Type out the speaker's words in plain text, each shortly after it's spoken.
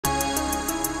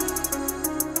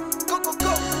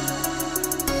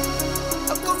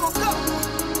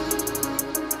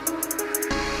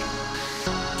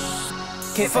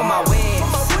Hit for my wins,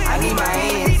 I need my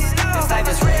ends. This life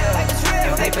is real,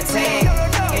 and play pretend.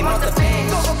 Aim off the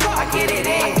bench, I get it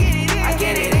in, I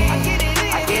get it in,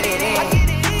 I get it in.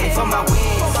 Hit for my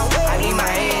wins, I need my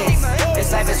ends.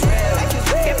 This life is real,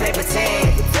 can't play pretend.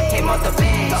 Came off the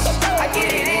bench, I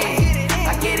get it in,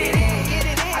 I get it in,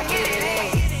 I get it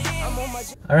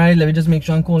in. Alright, let me just make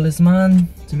sure and call this man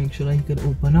to make sure that he could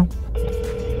open up.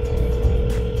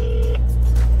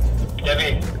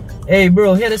 Hey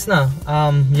bro, hear this now.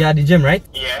 You're at the gym, right?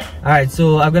 Yeah. Alright,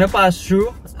 so I'm gonna pass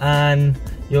through and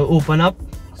you'll open up.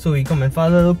 So we come in for a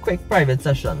little quick private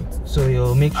session. So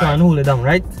you'll make sure and hold it down,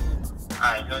 right?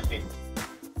 Alright, okay.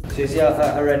 So you see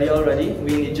already,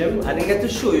 we in the gym. I didn't get to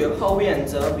show you how we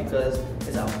enter because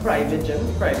it's a private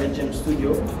gym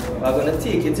studio. We're gonna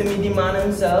take you to meet the man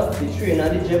himself, the trainer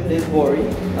at the gym, this Bori,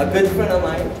 a good friend of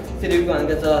mine. Today we're gonna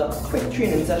get a quick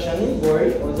training session.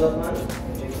 Bori, what's up man?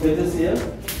 Good to see you.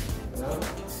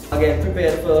 Again,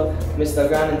 prepared for Mr.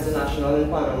 Grand International in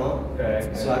Panama.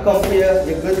 Correct. So I come for your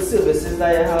good services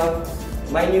that you have.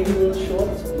 My new little short,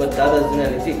 but that doesn't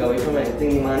really take away from anything.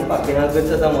 The man packing a good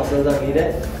set of muscles on me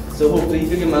there. So hopefully you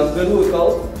can give him a good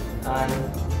workout. And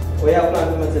what you have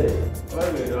planned for me today?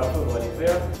 Well, we do have a body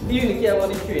fair. You only care about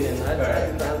the training. I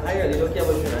really don't care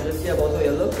about training. I just care about how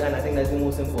you look, and I think that's the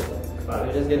most important.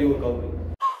 So just get the workout going.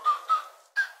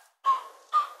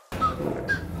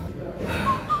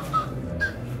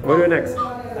 What do you next? I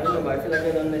don't know, but I feel like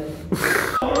I done it.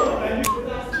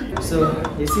 So,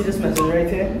 you see this message right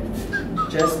here?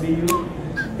 Just be you.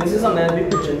 This is something I'll be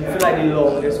preaching for like the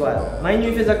longest while. Mind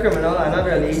you, if it's a criminal, I'm not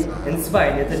really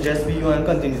inspired you to just be you and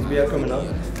continue to be a criminal.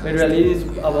 But really, it's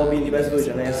about being the best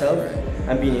version of yourself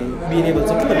and being able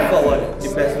to put forward the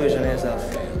best version of yourself.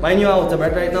 Mind you, I'm out of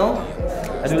breath right now.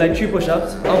 I do like 3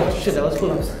 push-ups. Oh shit, that was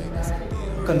pull-ups.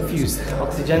 Confused.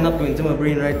 Oxygen not going to my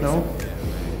brain right now.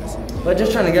 But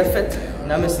just trying to get fit.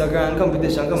 Now Mr. Grand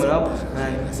competition coming up,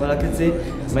 and what I can say,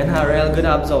 men have real good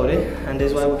abs out there, and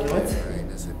this is what I'm working with.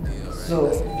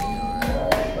 So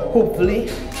hopefully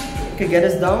could get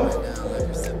us down.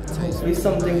 Hopefully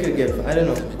something could give. I don't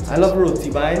know. I love roti,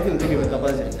 but I think to give it up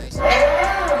as it.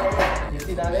 You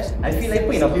see that there? I feel like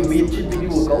putting up the weight should be the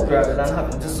workout rather than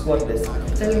having to squat this.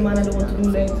 Tell me man I don't want to do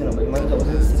legs, you know, but man talks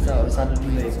this now, it's not to do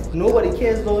legs. Nobody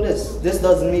cares about this. This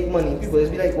doesn't make money. People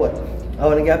just be like, what? I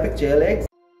wanna get a picture of your legs.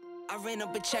 I ran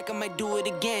up a check, I might do it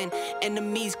again.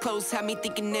 Enemies close, have me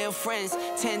thinking they're friends.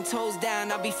 10 toes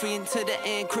down, I'll be free until the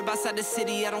end. Crib outside the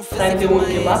city, I don't feel time like to work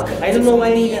your back. I don't know why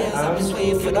you need I'm just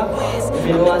waiting for that. If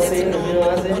you know what I'm saying, if you know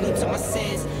what I'm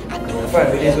saying.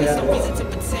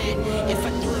 If I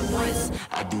do it once,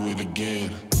 I do it again.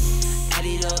 Add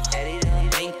it up,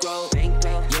 bankroll,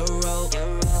 euro,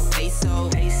 peso,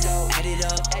 add it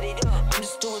up. I'm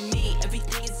just doing me,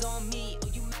 everything is on me.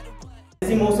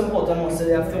 The most important muscle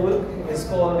you have to work is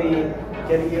called the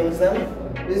get heels them.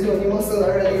 This is the only muscle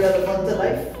that really relevant to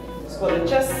life. It's called the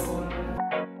chest.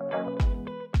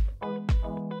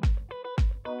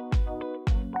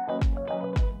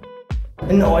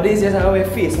 And nowadays you have to wear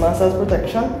face mask as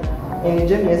protection. In the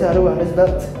gym you have to wear this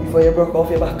belt before you broke off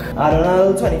your back. I don't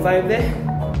know, 25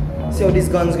 there. See how these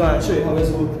guns go and show you how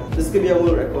it's work. This could be a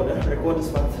world record. Record this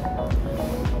part.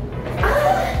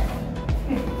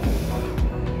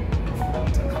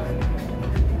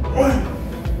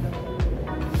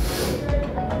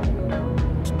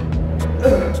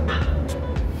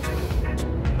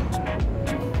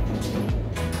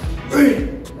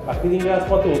 Aqui ninguém já se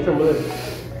pode ter outro chamado.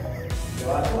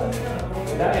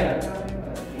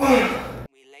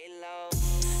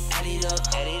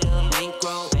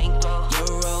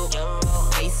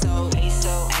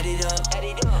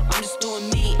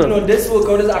 You know, this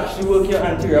workout is actually work your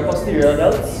anterior posterior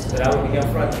delts. That would be your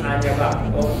front and your back.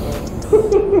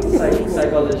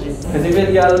 Psychology. Because if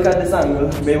you look at this angle,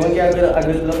 but when you get a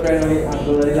good look right away,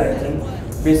 angle of the lighting,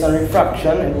 based on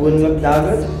refraction, it wouldn't look that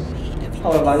good.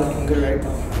 However, looking good right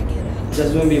now.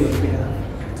 Just won't be able to be here.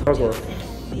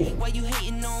 Why you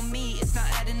hating on me? It's not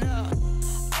adding up.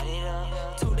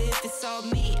 Told her if it's all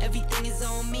me, everything is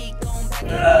on me. Going back.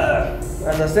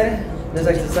 As I say, this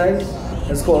exercise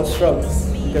is called struggles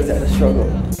because it's a struggle.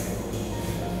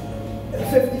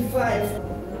 55.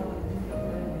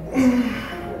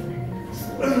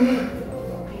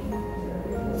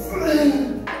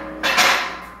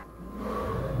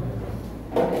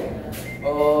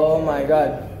 Oh my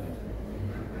god.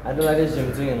 I don't like this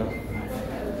gym thing, you know.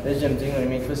 This gym thing only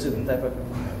made for certain type of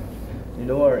people. You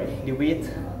don't worry, the weight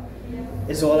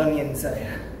is all on the inside.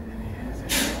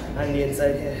 And the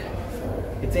inside here.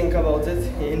 You think about it,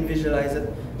 you visualize it,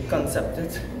 you concept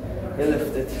it, you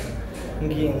lift it.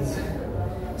 Gains.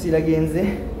 See the gains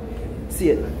there?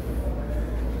 See it?